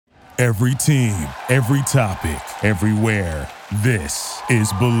Every team, every topic, everywhere. This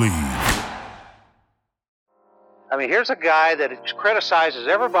is Believe. I mean, here's a guy that criticizes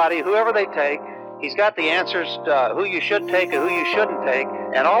everybody, whoever they take. He's got the answers to who you should take and who you shouldn't take.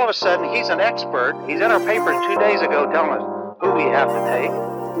 And all of a sudden, he's an expert. He's in our paper 2 days ago telling us who we have to take.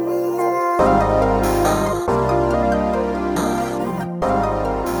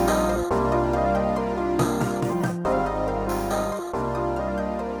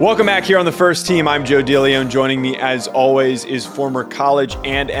 Welcome back here on The First Team. I'm Joe DeLeone. Joining me, as always, is former college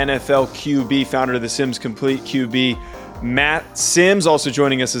and NFL QB, founder of the Sims Complete QB, Matt Sims. Also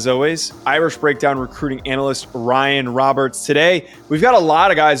joining us, as always, Irish Breakdown recruiting analyst Ryan Roberts. Today, we've got a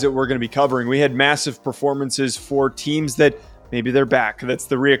lot of guys that we're going to be covering. We had massive performances for teams that maybe they're back. That's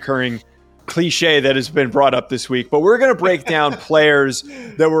the reoccurring cliche that has been brought up this week. But we're going to break down players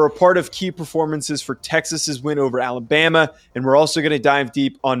that were a part of key performances for Texas's win over Alabama, and we're also going to dive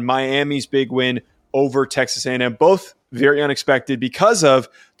deep on Miami's big win over Texas A&M. Both very unexpected because of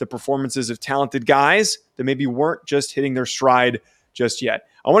the performances of talented guys that maybe weren't just hitting their stride just yet.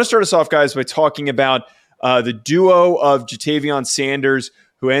 I want to start us off, guys, by talking about the duo of Ja'Tavion Sanders,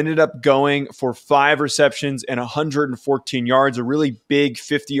 who ended up going for 5 receptions and 114 yards, a really big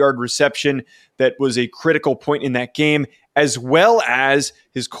 50-yard reception that was a critical point in that game, as well as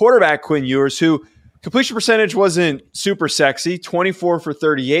his quarterback, Quinn Ewers, who completion percentage wasn't super sexy, 24 for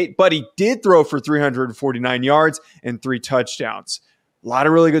 38, but he did throw for 349 yards and 3 touchdowns. A lot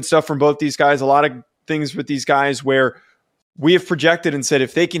of really good stuff from both these guys, a lot of things with these guys where we have projected and said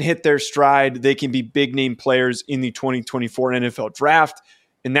if they can hit their stride, they can be big-name players in the 2024 NFL Draft.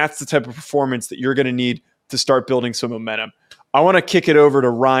 And that's the type of performance that you're going to need to start building some momentum. I want to kick it over to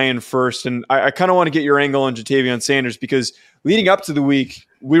Ryan first. And I kind of want to get your angle on Ja'Tavion Sanders because leading up to the week,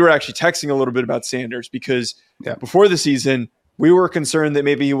 we were actually texting a little bit about Sanders because before the season, we were concerned that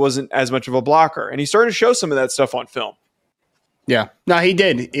maybe he wasn't as much of a blocker. And he started to show some of that stuff on film. Yeah, no, he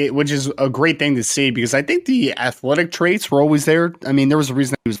did, which is a great thing to see because I think the athletic traits were always there. I mean, there was a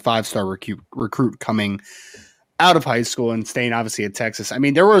reason he was a 5-star recruit coming out of high school and staying obviously at Texas. I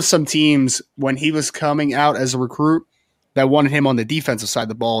mean, there were some teams when he was coming out as a recruit that wanted him on the defensive side of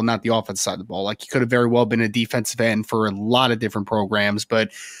the ball, not the offensive side of the ball. Like he could have very well been a defensive end for a lot of different programs,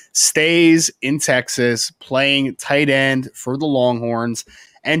 but stays in Texas playing tight end for the Longhorns.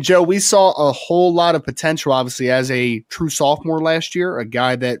 And Joe, we saw a whole lot of potential, obviously, as a true sophomore last year, a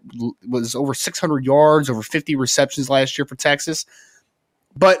guy that was over 600 yards, over 50 receptions last year for Texas.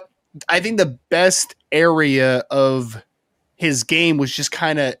 But I think the best area of his game was just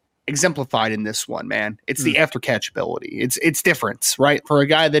kind of exemplified in this one, man. It's the after catch ability. It's different, right? For a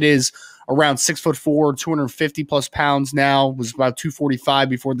guy that is around 6'4", 250 plus pounds now, was about 245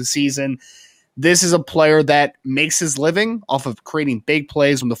 before the season. This is a player that makes his living off of creating big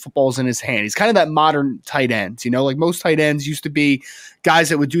plays when the football's in his hand. He's kind of that modern tight end, like most tight ends used to be guys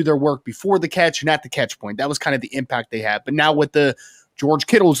that would do their work before the catch and at the catch point. That was kind of the impact they had. But now with the George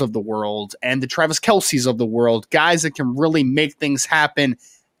Kittles of the world and the Travis Kelce's of the world, guys that can really make things happen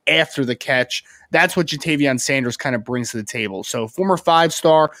after the catch. That's what Ja'Tavion Sanders kind of brings to the table. So former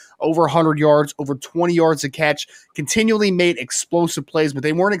 5-star, over 100 yards, over 20 yards a catch, continually made explosive plays, but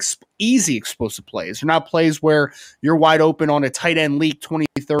they weren't easy explosive plays. They're not plays where you're wide open on a tight end leak 20,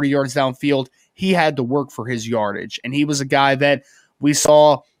 30 yards downfield. He had to work for his yardage, and he was a guy that we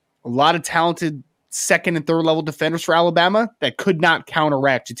saw a lot of talented second and third level defenders for Alabama that could not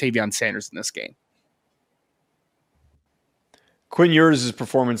counteract Ja'Tavion Sanders in this game. Quinn Ewers'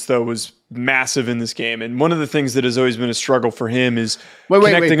 performance, though, was massive in this game. And one of the things that has always been a struggle for him is Before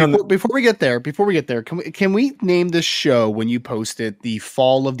we get there, can we name this show when you post it the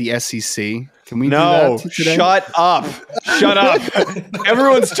fall of the SEC? Can we do that today? Shut up. Shut up.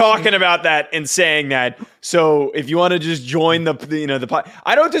 Everyone's talking about that and saying that. So if you want to just join the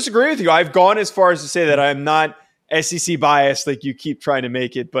I don't disagree with you. I've gone as far as to say that I'm not SEC biased like you keep trying to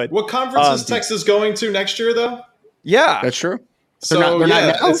make it. But what conference is Texas going to next year, though? Yeah. That's true. They're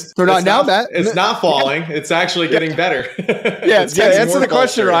not falling. Yeah. It's actually getting better. Answer the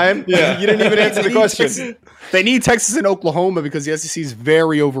question, Ryan. Yeah. You didn't even answer the question. They need Texas and Oklahoma because the SEC is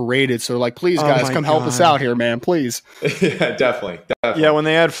very overrated. So, please, guys, come help us out here, man. Please. Yeah, definitely. Yeah, when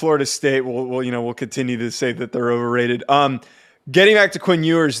they add Florida State, we'll continue to say that they're overrated. Getting back to Quinn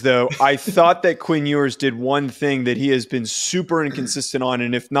Ewers, though, I thought that Quinn Ewers did one thing that he has been super inconsistent on,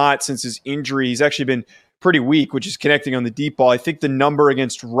 and if not, since his injury, he's actually been pretty weak, which is connecting on the deep ball. I think the number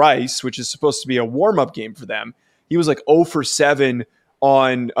against Rice, which is supposed to be a warm-up game for them, he was 0 for 7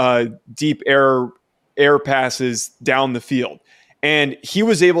 on deep air passes down the field. And he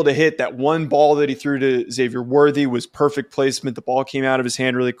was able to hit that one ball that he threw to Xavier Worthy was perfect placement. The ball came out of his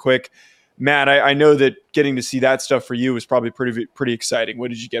hand really quick. Matt, I know that getting to see that stuff for you was probably pretty exciting.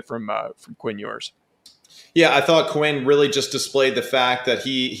 What did you get from Quinn Ewers? Yeah, I thought Quinn really just displayed the fact that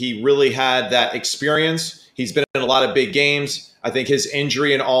he really had that experience. He's been in a lot of big games. I think his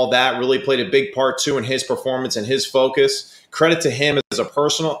injury and all that really played a big part too in his performance and his focus. Credit to him as a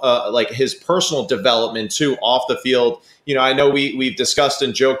personal, his personal development too off the field. I know we've discussed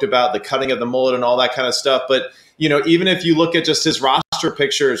and joked about the cutting of the mullet and all that kind of stuff, but even if you look at just his roster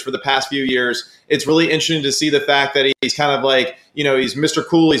pictures for the past few years, it's really interesting to see the fact that he's kind of like, he's Mr.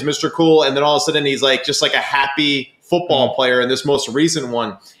 Cool, and then all of a sudden he's like just like a happy football player in this most recent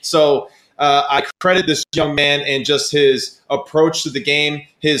one. So I credit this young man and just his approach to the game,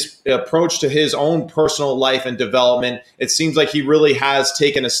 his approach to his own personal life and development. It seems like he really has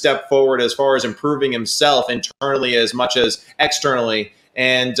taken a step forward as far as improving himself internally as much as externally.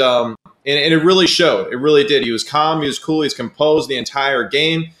 And it really showed. It really did. He was calm. He was cool. He's composed the entire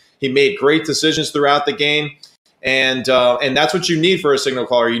game. He made great decisions throughout the game. And that's what you need for a signal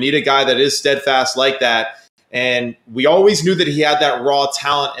caller. You need a guy that is steadfast like that. And we always knew that he had that raw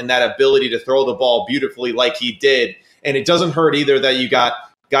talent and that ability to throw the ball beautifully like he did. And it doesn't hurt either that you got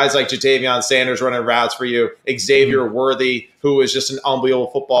guys like Ja'Tavion Sanders running routes for you, Xavier Worthy, who is just an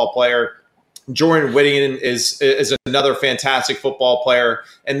unbelievable football player. Jordan Whittington is another fantastic football player.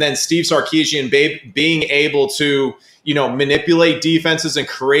 And then Steve Sarkisian being able to, manipulate defenses and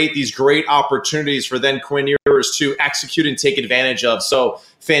create these great opportunities for then Quinn Ewers to execute and take advantage of. So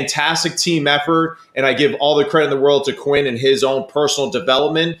fantastic team effort. And I give all the credit in the world to Quinn and his own personal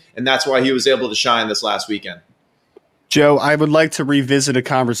development. And that's why he was able to shine this last weekend. Joe, I would like to revisit a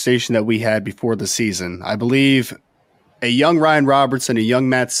conversation that we had before the season. I believe a young Ryan Roberts and a young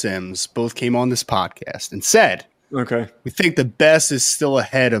Matt Sims both came on this podcast and said, okay, we think the best is still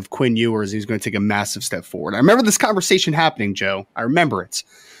ahead of Quinn Ewers. He's going to take a massive step forward. I remember this conversation happening, Joe. I remember it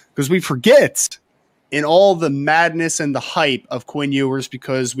because we forget in all the madness and the hype of Quinn Ewers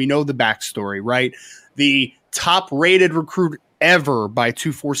because we know the backstory, right? The top-rated recruit ever by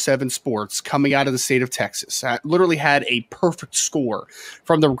 247 Sports coming out of the state of Texas. Literally had a perfect score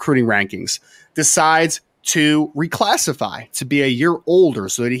from the recruiting rankings. Decides to reclassify to be a year older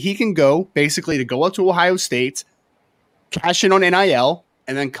so that he can go up to Ohio State, cash in on NIL,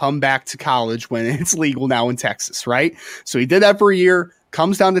 and then come back to college when it's legal now in Texas, right? So he did that for a year,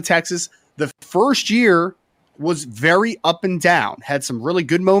 comes down to Texas. The first year was very up and down, had some really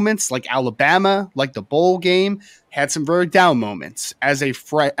good moments like Alabama, like the bowl game, had some very down moments as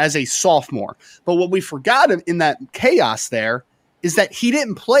a sophomore. But what we forgot in that chaos there is that he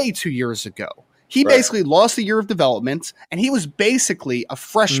didn't play 2 years ago. He basically lost a year of development, and he was basically a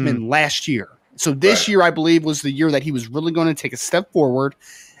freshman last year. So this year, I believe, was the year that he was really going to take a step forward,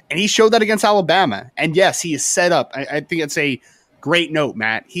 and he showed that against Alabama. And yes, he is set up. I think it's a great note,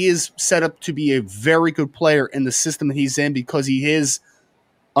 Matt. He is set up to be a very good player in the system that he's in because he is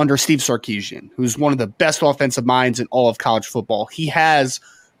under Steve Sarkisian, who's one of the best offensive minds in all of college football. He has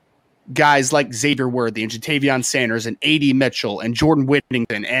guys like Xavier Worthy and Ja'Tavion Sanders and A.D. Mitchell and Jordan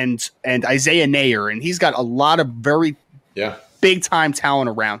Whittington and Isaiah Nayer, and he's got a lot of very big-time talent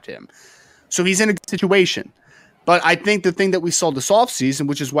around him. So he's in a good situation. But I think the thing that we saw this offseason,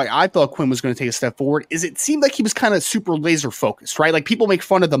 which is why I thought Quinn was going to take a step forward, is it seemed like he was kind of super laser-focused, right? Like people make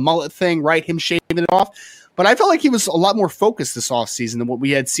fun of the mullet thing, right? Him shaving it off. But I felt like he was a lot more focused this offseason than what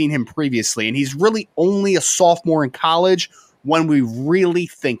we had seen him previously. And he's really only a sophomore in college when we really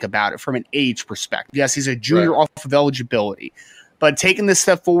think about it from an age perspective. Yes, he's a junior off of eligibility. But taking this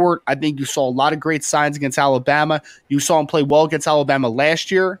step forward, I think you saw a lot of great signs against Alabama. You saw him play well against Alabama last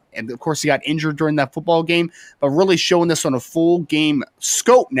year. And, of course, he got injured during that football game. But really showing this on a full game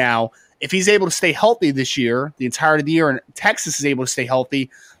scope now. If he's able to stay healthy this year, the entirety of the year, and Texas is able to stay healthy,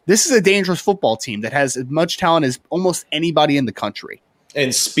 this is a dangerous football team that has as much talent as almost anybody in the country.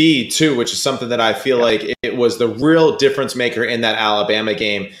 And speed, too, which is something that I feel like it was the real difference maker in that Alabama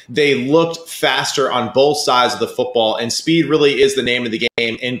game. They looked faster on both sides of the football, and speed really is the name of the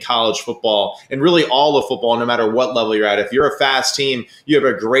game in college football and really all of football, no matter what level you're at. If you're a fast team, you have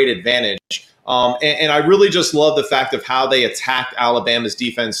a great advantage. And I really just love the fact of how they attacked Alabama's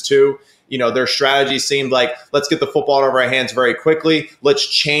defense, too. You know, their strategy seemed like, let's get the football out of our hands very quickly. Let's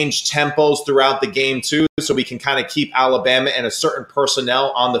change tempos throughout the game, too, so we can kind of keep Alabama and a certain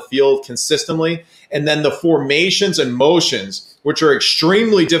personnel on the field consistently. And then the formations and motions, which are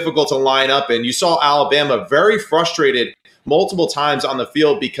extremely difficult to line up in. You saw Alabama very frustrated multiple times on the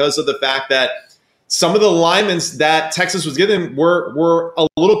field because of the fact that some of the alignments that Texas was giving were a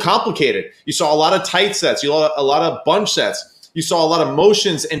little complicated. You saw a lot of tight sets. You saw a lot of bunch sets. You saw a lot of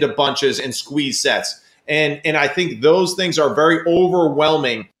motions into bunches and squeeze sets. And I think those things are very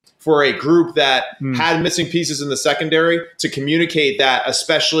overwhelming for a group that had missing pieces in the secondary to communicate that,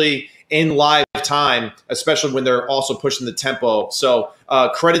 especially in live time, especially when they're also pushing the tempo. So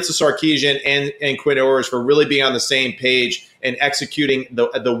credit to Sarkisian and Quinn Ewers for really being on the same page and executing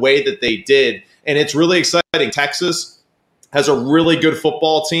the way that they did. And it's really exciting. Texas has a really good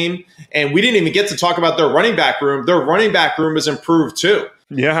football team. And we didn't even get to talk about their running back room. Their running back room is improved too.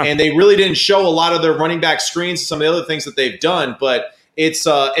 Yeah. And they really didn't show a lot of their running back screens and some of the other things that they've done. But it's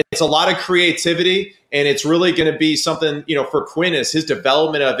a lot of creativity. And it's really going to be something, for Quinn is his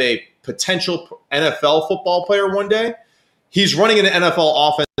development of a potential NFL football player one day. He's running an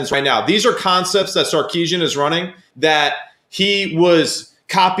NFL offense right now. These are concepts that Sarkisian is running that he was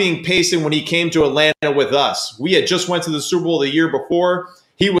copying, pasting when he came to Atlanta with us. We had just went to the Super Bowl the year before.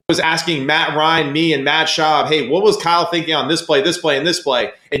 He was asking Matt Ryan, me, and Matt Schaub, hey, what was Kyle thinking on this play, and this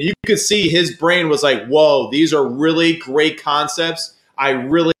play? And you could see his brain was like, whoa, these are really great concepts. I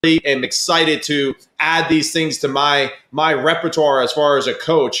really am excited to add these things to my repertoire as far as a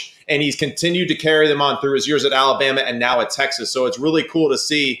coach. And he's continued to carry them on through his years at Alabama and now at Texas. So it's really cool to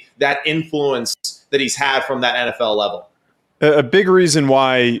see that influence that he's had from that NFL level. A big reason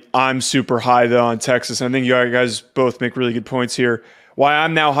why I'm super high, though, on Texas, and I think you guys both make really good points here, why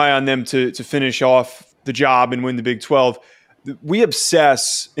I'm now high on them to finish off the job and win the Big 12. We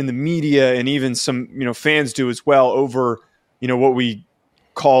obsess in the media, and even some fans do as well, over what we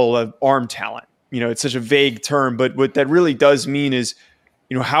call arm talent. It's such a vague term, but what that really does mean is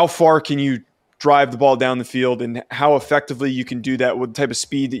how far can you drive the ball down the field and how effectively you can do that, what type of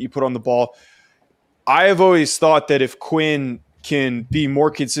speed that you put on the ball. I have always thought that if Quinn can be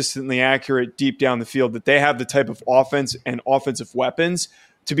more consistently accurate deep down the field, that they have the type of offense and offensive weapons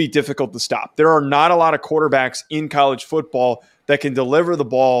to be difficult to stop. There are not a lot of quarterbacks in college football that can deliver the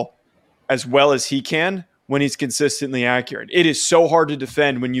ball as well as he can when he's consistently accurate. It is so hard to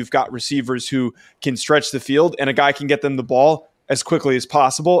defend when you've got receivers who can stretch the field and a guy can get them the ball as quickly as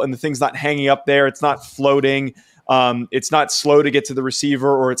possible, and the thing's not hanging up there. It's not floating. It's not slow to get to the receiver,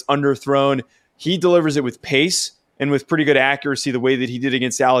 or it's underthrown. He delivers it with pace and with pretty good accuracy. The way that he did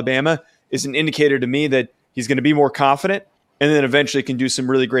against Alabama is an indicator to me that he's going to be more confident and then eventually can do some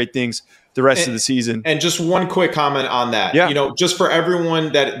really great things the rest of the season. And just one quick comment on that. Yeah. Just for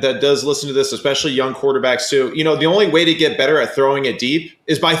everyone that does listen to this, especially young quarterbacks too, the only way to get better at throwing it deep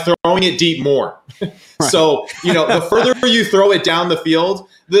is by throwing it deep more. Right. So, the further you throw it down the field,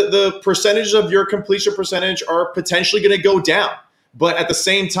 the percentage of your completion percentage are potentially going to go down. But at the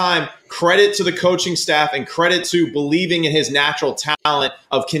same time, credit to the coaching staff and credit to believing in his natural talent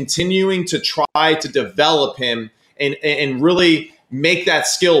of continuing to try to develop him and really make that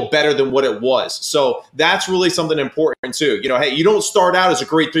skill better than what it was. So that's really something important too. Hey, you don't start out as a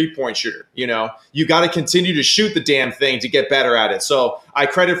great 3-point shooter. You got to continue to shoot the damn thing to get better at it. So I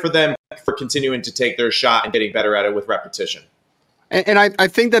credit for them for continuing to take their shot and getting better at it with repetition. And I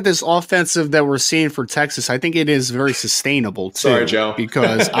think that this offensive that we're seeing for Texas, I think it is very sustainable too. Sorry, Joe.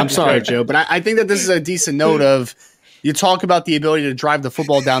 Because I'm sorry, Joe, but I think that this is a decent note of, you talk about the ability to drive the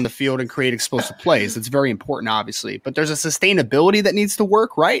football down the field and create explosive plays. That's very important, obviously. But there's a sustainability that needs to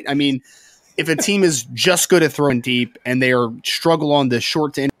work, right? I mean, if a team is just good at throwing deep and they struggle on the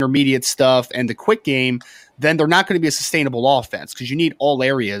short to intermediate stuff and the quick game, then they're not going to be a sustainable offense because you need all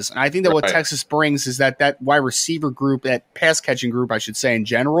areas. And I think that what Texas brings is that wide receiver group, that pass catching group, I should say in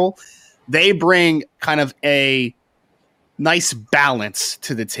general, they bring kind of a nice balance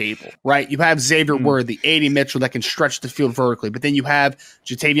to the table, right? You have Xavier Worthy, A.D. Mitchell that can stretch the field vertically, but then you have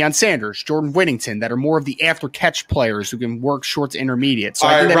Jatavion Sanders, Jordan Whittington that are more of the after catch players who can work short to intermediate. So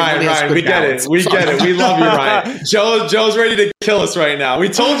all right, Ryan, we get it. We get it. We love you, Ryan. Joe's ready to kill us right now. We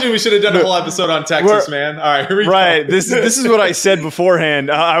told you we should have done a whole episode on Texas, man. All right, here we go. This is what I said beforehand.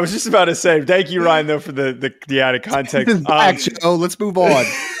 I was just about to say, thank you, Ryan, though, for the added context. Joe, let's move on.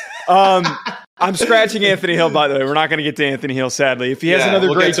 I'm scratching Anthony Hill, by the way. We're not going to get to Anthony Hill, sadly. If he has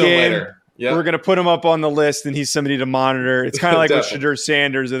another great game, we're going to put him up on the list, and he's somebody to monitor. It's kind of like with Shadur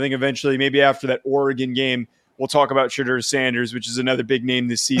Sanders. I think eventually, maybe after that Oregon game, we'll talk about Shadur Sanders, which is another big name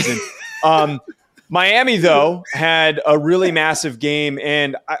this season. Miami, though, had a really massive game,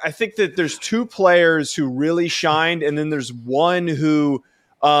 and I think that there's two players who really shined, and then there's one who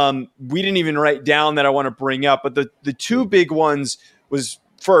we didn't even write down that I want to bring up. But the two big ones was –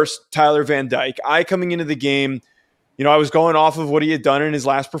 first, Tyler Van Dyke. Coming into the game, I was going off of what he had done in his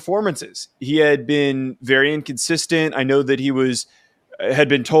last performances. He had been very inconsistent. I know that he had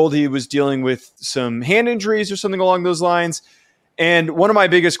been told he was dealing with some hand injuries or something along those lines. And one of my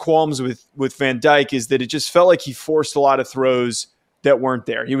biggest qualms with Van Dyke is that it just felt like he forced a lot of throws that weren't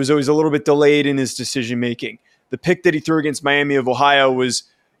there. He was always a little bit delayed in his decision making. The pick that he threw against Miami of Ohio was,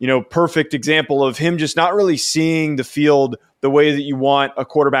 perfect example of him just not really seeing the field the way that you want a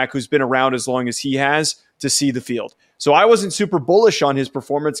quarterback who's been around as long as he has to see the field. So I wasn't super bullish on his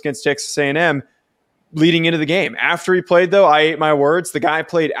performance against Texas A&M leading into the game. After he played, though, I ate my words. The guy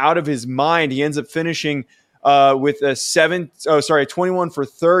played out of his mind. He ends up finishing with a 21 for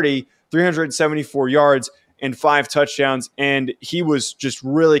 30, 374 yards and 5 touchdowns. And he was just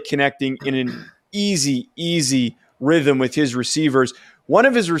really connecting in an easy rhythm with his receivers. One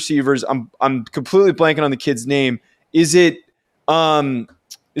of his receivers, I'm completely blanking on the kid's name. Is it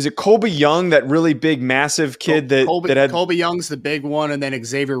Colby Young, that really big, massive kid that had Colby Young's the big one, and then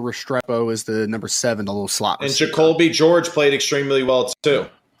Xavier Restrepo is the number 7, the little slot receiver. And Jacoby George played extremely well too.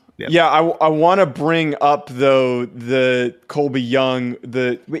 Yeah, I want to bring up though the Colby Young.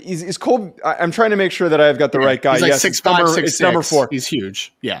 Is Colby? I'm trying to make sure that I've got the right guy. He's like yes, 6'5", 6'6". It's number 4. He's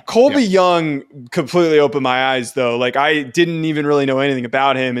huge. Yeah, Colby Young completely opened my eyes though. Like I didn't even really know anything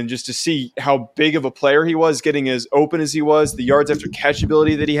about him, and just to see how big of a player he was, getting as open as he was, the yards after catch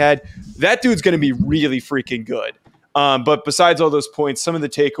ability that he had, that dude's going to be really freaking good. But besides all those points, some of the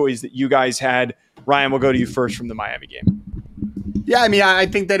takeaways that you guys had, Ryan, we'll go to you first from the Miami game. Yeah, I mean, I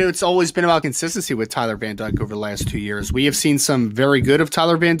think that it's always been about consistency with Tyler Van Dyke over the last 2 years. We have seen some very good of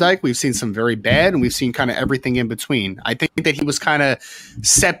Tyler Van Dyke. We've seen some very bad, and we've seen kind of everything in between. I think that he was kind of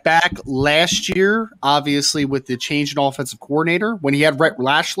set back last year, obviously, with the change in offensive coordinator. When he had Rhett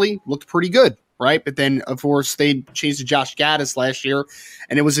Lashley, looked pretty good, right? But then, of course, they changed to Josh Gaddis last year,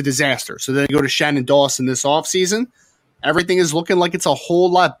 and it was a disaster. So then they go to Shannon Dawson this offseason. Everything is looking like it's a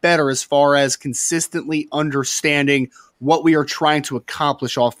whole lot better as far as consistently understanding what we are trying to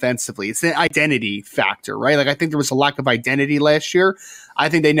accomplish offensively. It's an identity factor, right? Like I think there was a lack of identity last year. I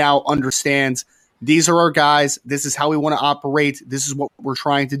think they now understand these are our guys. This is how we want to operate. This is what we're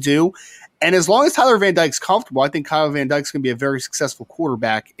trying to do. And as long as Tyler Van Dyke's comfortable, I think Tyler Van Dyke's going to be a very successful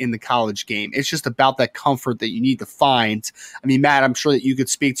quarterback in the college game. It's just about that comfort that you need to find. I mean, Matt, I'm sure that you could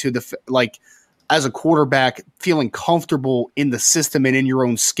speak to as a quarterback, feeling comfortable in the system and in your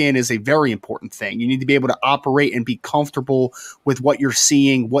own skin is a very important thing. You need to be able to operate and be comfortable with what you're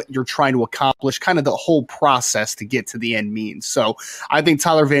seeing, what you're trying to accomplish, kind of the whole process to get to the end means. So I think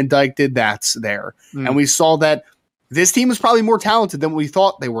Tyler Van Dyke did that there. And we saw that this team was probably more talented than we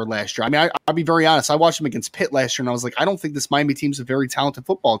thought they were last year. I mean, I'll be very honest. I watched them against Pitt last year, and I was like, I don't think this Miami team's a very talented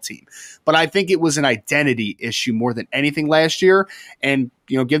football team. But I think it was an identity issue more than anything last year. And,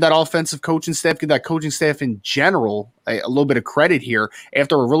 give that offensive coaching staff, give that coaching staff in general a little bit of credit here.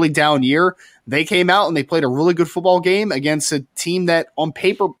 After a really down year, they came out and they played a really good football game against a team that on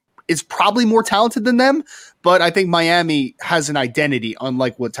paper is probably more talented than them. But I think Miami has an identity,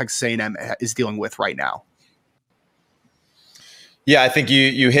 unlike what Texas A&M is dealing with right now. Yeah, I think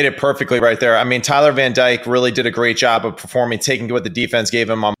you hit it perfectly right there. I mean, Tyler Van Dyke really did a great job of performing, taking what the defense gave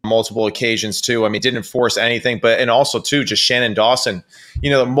him on multiple occasions too. I mean, didn't force anything, and also too, just Shannon Dawson,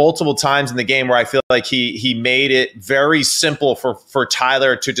 multiple times in the game where I feel like he made it very simple for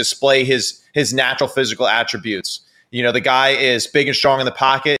Tyler to display his natural physical attributes. The guy is big and strong in the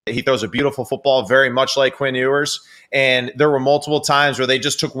pocket. He throws a beautiful football, very much like Quinn Ewers. And there were multiple times where they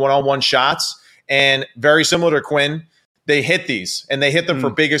just took one-on-one shots, and very similar to Quinn, they hit these, and they hit them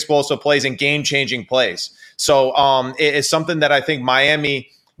for big explosive plays and game-changing plays. So it's something that I think Miami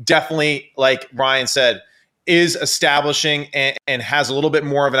definitely, like Ryan said, is establishing and has a little bit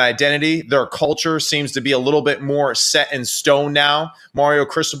more of an identity. Their culture seems to be a little bit more set in stone now. Mario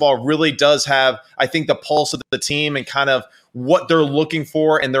Cristobal really does have, I think, the pulse of the team and kind of what they're looking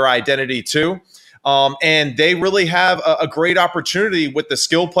for and their identity too. And they really have a great opportunity with the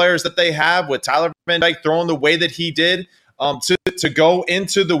skill players that they have, with Tyler Van Dyke throwing the way that he did, to go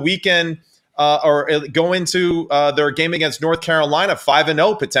into the weekend or go into their game against North Carolina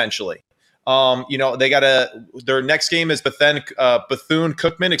 5-0 potentially. They got their next game is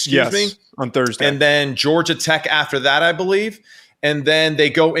Bethune-Cookman, excuse me, on Thursday, and then Georgia Tech after that, I believe. And then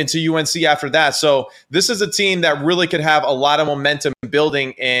they go into UNC after that. So this is a team that really could have a lot of momentum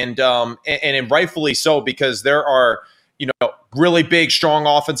building, and rightfully so, because there are, really big, strong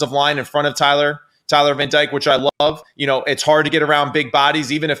offensive line in front of Tyler Van Dyke, which I love. It's hard to get around big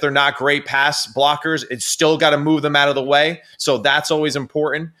bodies, even if they're not great pass blockers. It's still got to move them out of the way. So that's always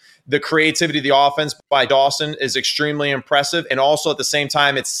important. The creativity of the offense by Dawson is extremely impressive. And also at the same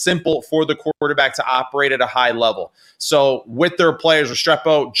time, it's simple for the quarterback to operate at a high level. So with their players,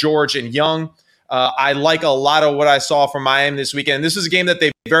 Restrepo, George, and Young, I like a lot of what I saw from Miami this weekend. This is a game that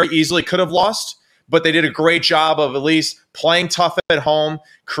they very easily could have lost, but they did a great job of at least playing tough at home,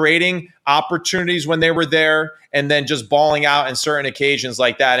 creating opportunities when they were there, and then just balling out in certain occasions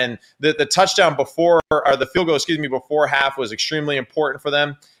like that. And the touchdown before, or the field goal, before half was extremely important for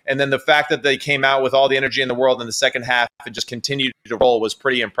them. And then the fact that they came out with all the energy in the world in the second half and just continued to roll was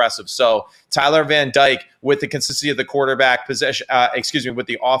pretty impressive. So Tyler Van Dyke, with the consistency of the quarterback position, with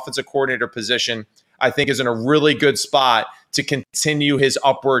the offensive coordinator position, I think is in a really good spot to continue his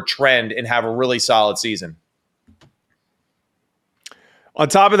upward trend and have a really solid season. On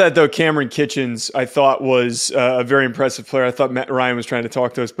top of that, though, Cameron Kinchens, I thought, was a very impressive player. I thought Matt Ryan was trying to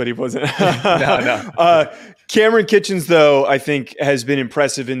talk to us, but he wasn't. No. Cameron Kinchens, though, I think has been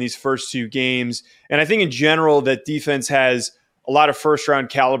impressive in these first two games. And I think in general that defense has a lot of first-round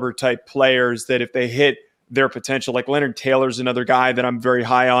caliber type players that if they hit their potential, like Leonard Taylor's another guy that I'm very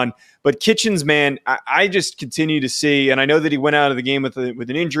high on. But Kinchens, man, I just continue to see, and I know that he went out of the game with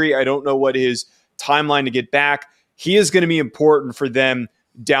an injury. I don't know what his timeline to get back. He is going to be important for them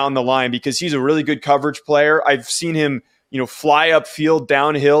down the line because he's a really good coverage player. I've seen him, fly upfield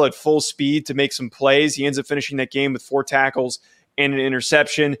downhill at full speed to make some plays. He ends up finishing that game with 4 tackles and an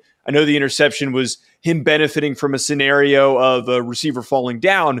interception. I know the interception was him benefiting from a scenario of a receiver falling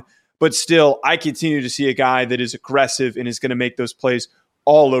down, but still, I continue to see a guy that is aggressive and is going to make those plays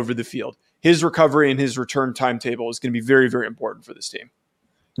all over the field. His recovery and his return timetable is going to be very, very important for this team.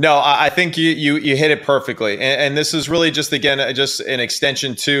 No, I think you hit it perfectly. And this is really just an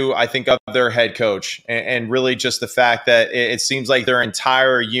extension to, I think, of their head coach and really just the fact that it seems like their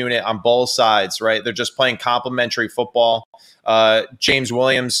entire unit on both sides, right? They're just playing complementary football. James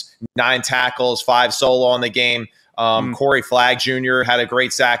Williams, 9 tackles, 5 solo in the game. Corey Flagg Jr. had a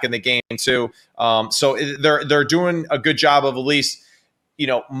great sack in the game too. So they're doing a good job of at least,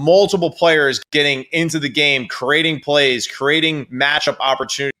 multiple players getting into the game, creating plays, creating matchup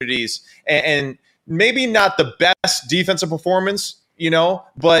opportunities, and maybe not the best defensive performance,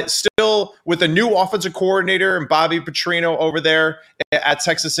 but still with a new offensive coordinator and Bobby Petrino over there at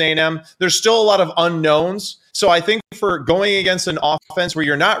Texas A&M, there's still a lot of unknowns. So I think for going against an offense where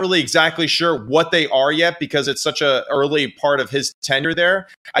you're not really exactly sure what they are yet because it's such an early part of his tenure there,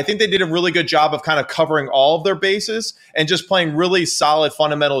 I think they did a really good job of kind of covering all of their bases and just playing really solid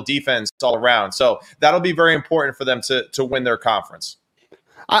fundamental defense all around. So that'll be very important for them to win their conference.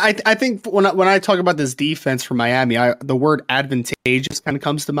 I think when I talk about this defense for Miami, the word advantageous kind of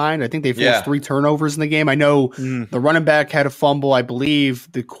comes to mind. I think they forced 3 turnovers in the game. I know the running back had a fumble. I believe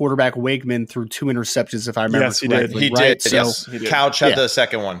the quarterback Wakeman threw 2 interceptions, if I remember correctly. He did. Yes. Couch had the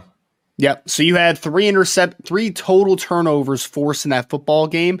second one. Yep. So you had 3 total turnovers forced in that football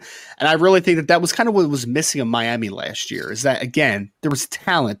game. And I really think that was kind of what was missing in Miami last year is that, again, there was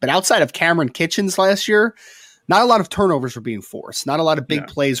talent. But outside of Cameron Kinchens last year, not a lot of turnovers were being forced. Not a lot of big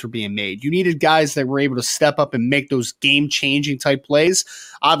plays were being made. You needed guys that were able to step up and make those game-changing type plays.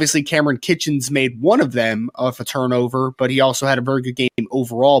 Obviously, Cameron Kinchens made one of them off a turnover, but he also had a very good game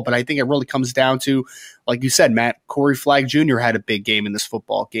overall. But I think it really comes down to, like you said, Matt, Corey Flagg Jr. had a big game in this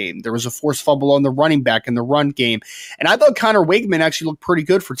football game. There was a forced fumble on the running back in the run game. And I thought Connor Wakeman actually looked pretty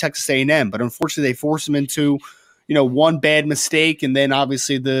good for Texas A&M, but unfortunately they forced him into one bad mistake and then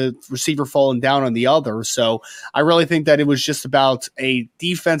obviously the receiver falling down on the other. So I really think that it was just about a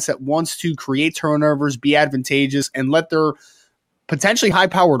defense that wants to create turnovers, be advantageous, and let their potentially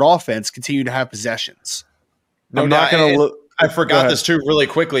high-powered offense continue to have possessions. I forgot this too really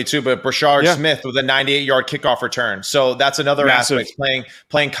quickly too, but Brashard Smith with a 98-yard kickoff return. So that's another aspect.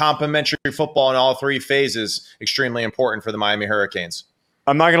 Playing complementary football in all 3 phases, extremely important for the Miami Hurricanes.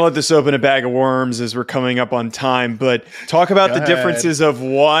 I'm not going to let this open a bag of worms as we're coming up on time, but talk about the differences of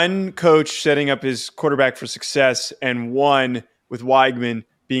one coach setting up his quarterback for success and one with Weigman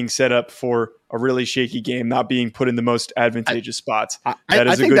being set up for a really shaky game, not being put in the most advantageous spots. That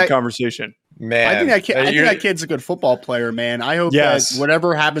is a good conversation. Man, I think that kid's a good football player, man. I hope that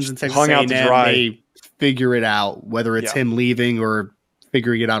whatever happens in Texas A&M, they figure it out, whether it's him leaving or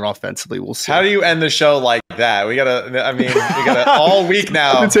figuring it out offensively. We'll see. How do you end the show like that? We gotta all week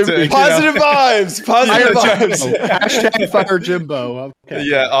now. Positive vibes. Positive vibes. Hashtag fire Jimbo. Okay.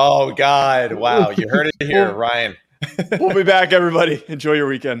 Yeah. Oh God. Wow. You heard it here, Ryan. We'll be back, everybody. Enjoy your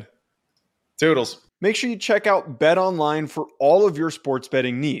weekend. Toodles. Make sure you check out Bet Online for all of your sports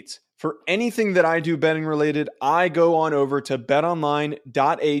betting needs. For anything that I do betting related, I go on over to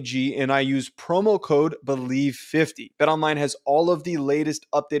betonline.ag and I use promo code BELIEVE50. BetOnline has all of the latest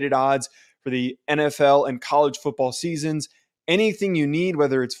updated odds for the NFL and college football seasons. Anything you need,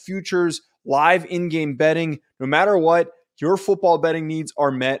 whether it's futures, live in-game betting, no matter what, your football betting needs are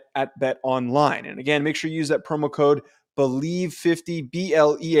met at BetOnline. And again, make sure you use that promo code BELIEVE50,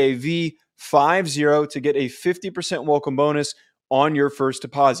 BLEAV50 BetOnline50 to get a 50% welcome bonus on your first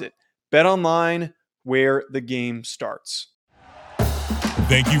deposit. BetOnline, where the game starts.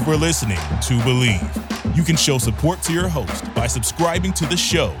 Thank you for listening to Believe. You can show support to your host by subscribing to the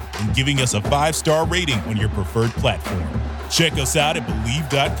show and giving us a 5-star rating on your preferred platform. Check us out at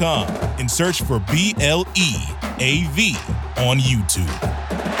Believe.com and search for BLEAV on YouTube.